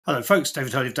Hello folks,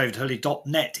 David Hurley of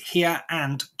davidhurley.net here,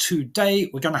 and today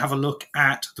we're going to have a look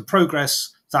at the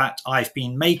progress that I've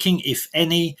been making, if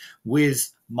any,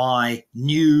 with my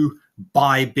new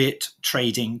Bybit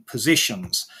trading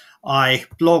positions. I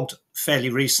blogged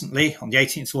fairly recently on the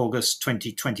 18th of August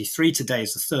 2023, today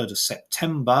is the 3rd of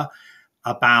September,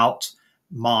 about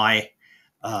my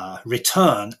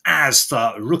return as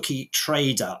the rookie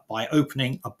trader by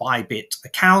opening a Bybit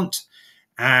account.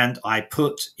 And I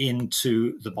put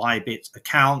into the Bybit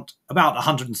account about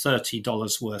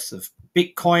 $130 worth of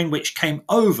Bitcoin, which came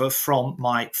over from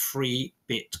my free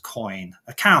Bitcoin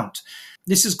account.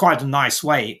 This is quite a nice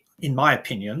way, in my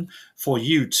opinion, for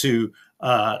you to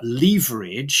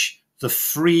leverage the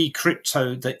free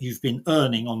crypto that you've been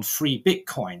earning on free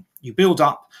Bitcoin. You build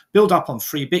up on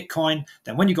free Bitcoin,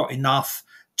 then when you got enough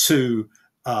to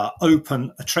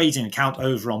open a trading account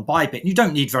over on Bybit. You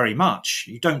don't need very much.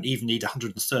 You don't even need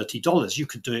 $130. You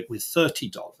could do it with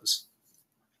 $30.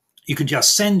 You can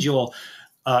just send your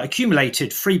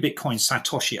accumulated free Bitcoin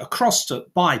Satoshi across to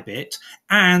Bybit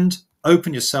and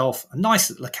open yourself a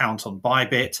nice little account on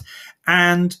Bybit.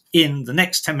 And in the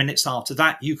next 10 minutes after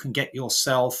that, you can get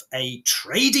yourself a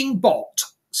trading bot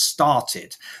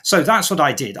started. So that's what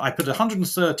I did. I put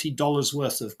 $130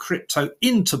 worth of crypto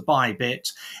into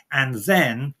Bybit, and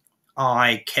then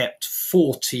I kept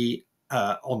 40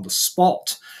 on the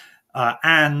spot,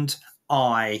 and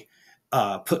I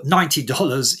put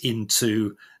 $90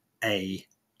 into a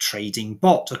trading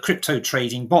bot, a crypto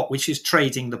trading bot, which is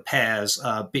trading the pairs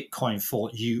Bitcoin for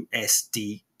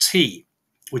USDT,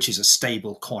 which is a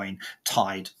stable coin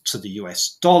tied to the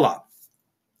US dollar.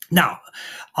 Now,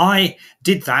 I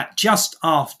did that just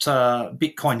after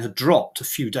Bitcoin had dropped a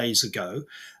few days ago,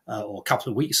 or a couple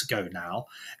of weeks ago now.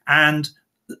 And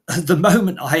the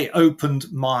moment I opened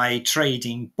my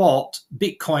trading bot,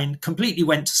 Bitcoin completely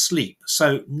went to sleep.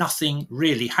 So nothing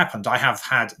really happened. I have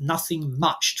had nothing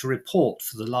much to report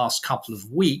for the last couple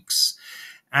of weeks.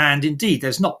 And indeed,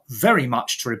 there's not very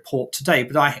much to report today,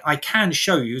 but I can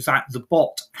show you that the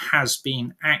bot has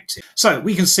been active. So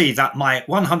we can see that my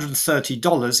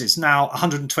 $130 is now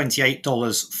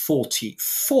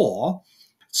 $128.44.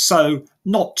 So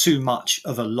not too much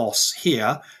of a loss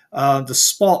here. The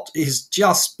spot is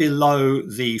just below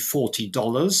the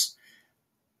 $40.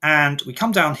 And we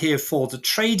come down here for the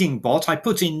trading bot. I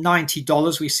put in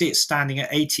 $90. We see it standing at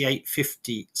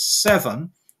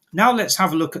 $88.57. Now let's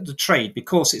have a look at the trade,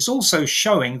 because it's also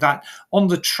showing that on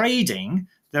the trading,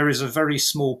 there is a very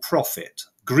small profit,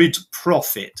 grid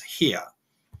profit here.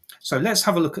 So let's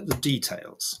have a look at the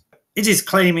details. It is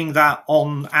claiming that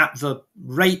at the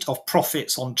rate of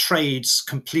profits on trades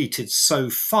completed so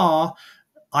far,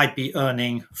 I'd be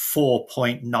earning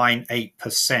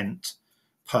 4.98%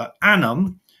 per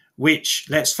annum, which,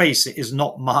 let's face it, is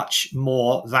not much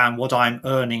more than what I'm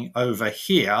earning over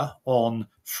here on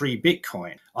free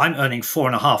Bitcoin. I'm earning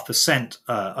 4.5%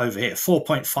 over here,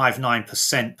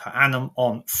 4.59% per annum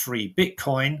on free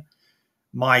Bitcoin.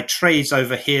 My trades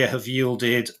over here have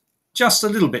yielded just a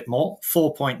little bit more,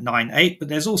 4.98, but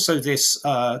there's also this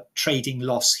trading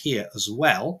loss here as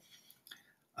well.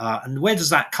 And where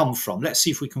does that come from? Let's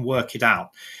see if we can work it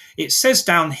out. It says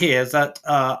down here that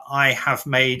I have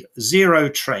made 0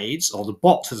 trades, or the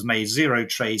bot has made 0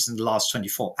 trades in the last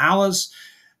 24 hours.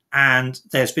 And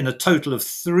there's been a total of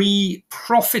 3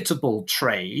 profitable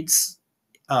trades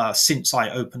since I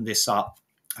opened this up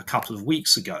a couple of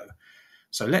weeks ago.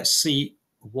 So let's see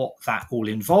what that all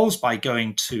involves by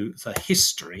going to the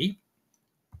history.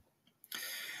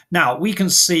 Now, we can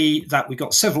see that we've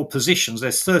got several positions.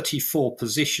 There's 34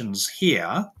 positions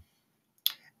here.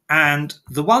 And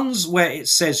the ones where it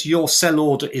says your sell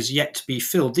order is yet to be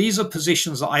filled, these are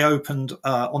positions that I opened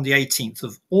on the 18th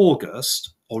of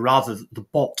August, or rather the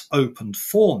bot opened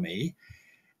for me.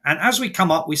 And as we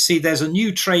come up, we see there's a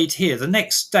new trade here. The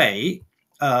next day,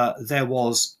 there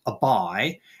was a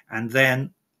buy and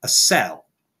then a sell.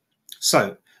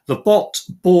 So the bot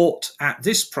bought at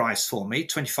this price for me,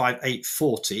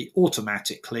 25,840,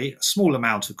 automatically, a small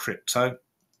amount of crypto,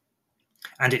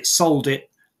 and it sold it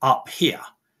up here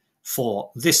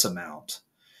for this amount.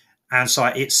 And so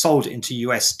it sold it into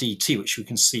USDT, which we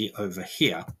can see over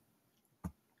here.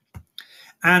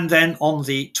 And then on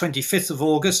the 25th of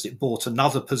August, it bought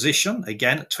another position,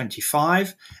 again at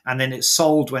 25, and then it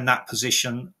sold when that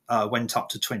position went up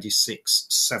to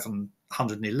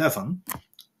 26,711.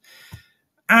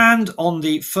 And on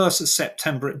the 1st of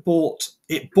September, it bought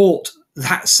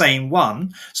that same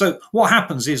one. So what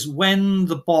happens is when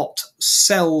the bot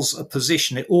sells a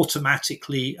position, it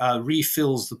automatically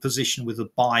refills the position with a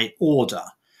buy order.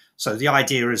 So the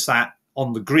idea is that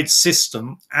on the grid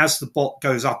system, as the bot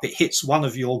goes up, it hits one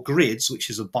of your grids, which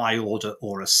is a buy order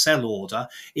or a sell order.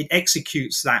 It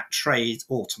executes that trade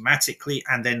automatically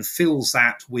and then fills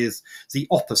that with the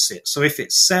opposite. So if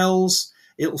it sells,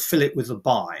 it'll fill it with a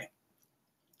buy,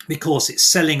 because it's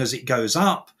selling as it goes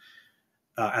up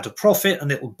at a profit,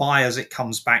 and it will buy as it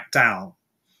comes back down.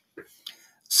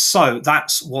 So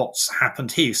that's what's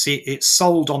happened here. You see, it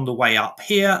sold on the way up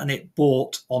here and it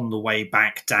bought on the way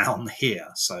back down here.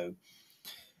 So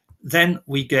then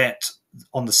we get,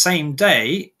 on the same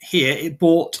day here, it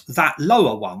bought that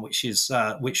lower one, which was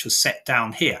set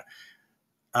down here,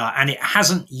 and it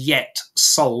hasn't yet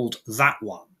sold that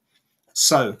one.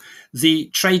 So the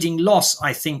trading loss,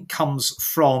 I think, comes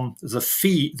from the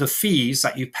fees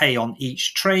that you pay on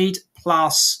each trade,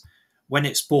 plus when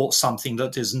it's bought something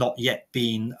that has not yet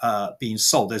been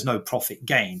sold. There's no profit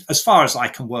gained, as far as I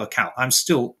can work out. I'm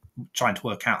still trying to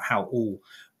work out how all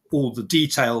the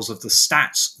details of the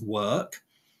stats work.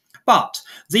 But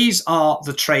these are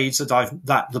the trades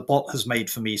that the bot has made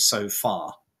for me so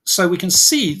far. So we can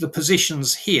see the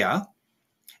positions here.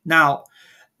 Now,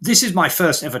 this is my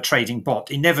first ever trading bot.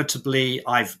 Inevitably,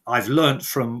 I've learned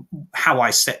from how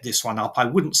I set this one up. I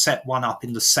wouldn't set one up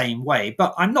in the same way,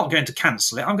 but I'm not going to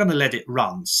cancel it. I'm going to let it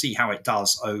run, see how it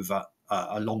does over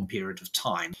a long period of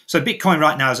time. So Bitcoin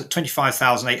right now is at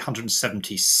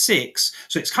 25,876.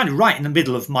 So it's kind of right in the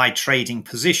middle of my trading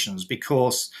positions,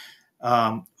 because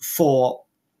for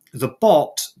the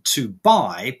bot to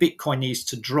buy, Bitcoin needs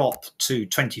to drop to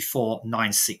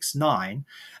 24,969.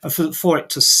 And for it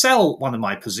to sell one of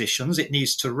my positions, it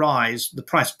needs to rise, the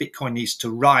price of Bitcoin needs to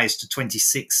rise to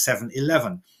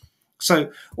 26,711.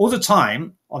 So all the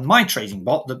time on my trading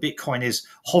bot, the Bitcoin is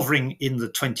hovering in the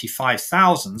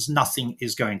 25,000s, nothing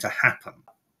is going to happen.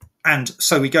 And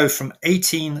so we go from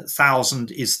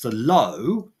 18,000 is the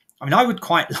low. I mean, I would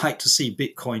quite like to see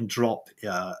Bitcoin drop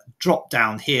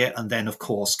down here and then, of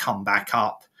course, come back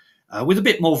up with a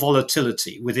bit more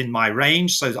volatility within my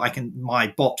range, so that my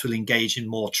bot will engage in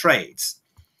more trades.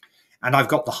 And I've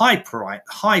got the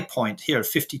high point here of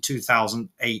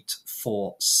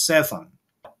 52,847.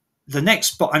 The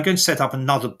next bot, I'm going to set up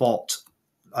another bot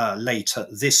later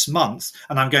this month,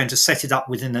 and I'm going to set it up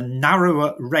within a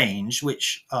narrower range,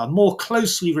 which more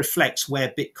closely reflects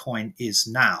where Bitcoin is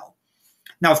now.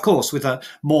 Now, of course, with a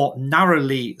more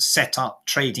narrowly set up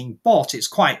trading bot, it's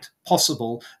quite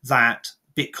possible that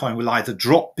Bitcoin will either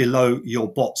drop below your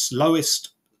bot's lowest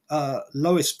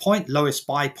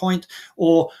buy point,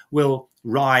 or will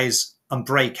rise and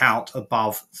break out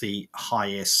above the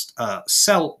highest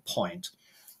sell point.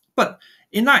 But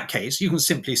in that case, you can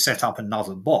simply set up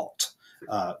another bot.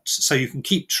 So you can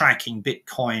keep tracking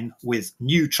Bitcoin with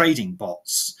new trading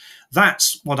bots.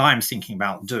 That's what I'm thinking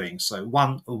about doing. So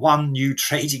one new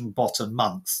trading bot a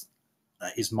month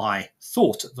is my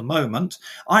thought at the moment.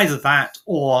 Either that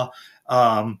or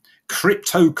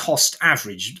crypto cost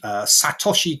average,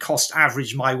 Satoshi cost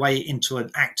average my way into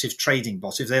an active trading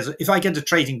bot. If I get a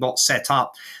trading bot set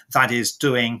up that is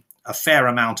doing a fair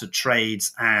amount of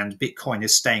trades and Bitcoin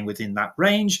is staying within that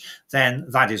range, then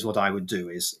that is what I would do,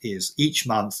 is each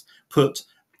month put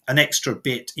an extra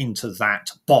bit into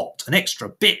that bot, an extra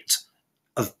bit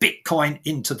of Bitcoin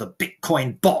into the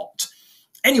Bitcoin bot.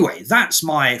 Anyway, that's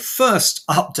my first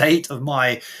update of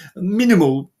my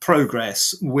minimal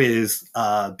progress with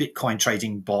Bitcoin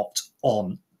trading bot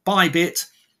on Bybit.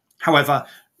 However,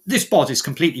 this bot is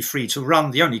completely free to run.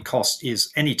 The only cost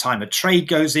is anytime a trade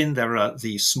goes in, there are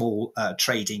the small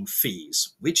trading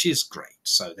fees, which is great.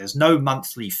 So there's no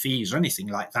monthly fees or anything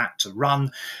like that to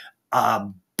run a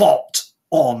bot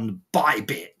on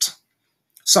Bybit.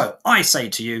 So I say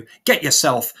to you, get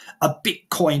yourself a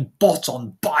Bitcoin bot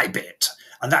on Bybit.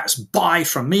 And that's bye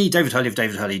from me, David Hurley of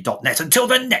davidhurley.net. Until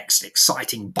the next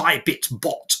exciting Bybit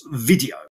bot video.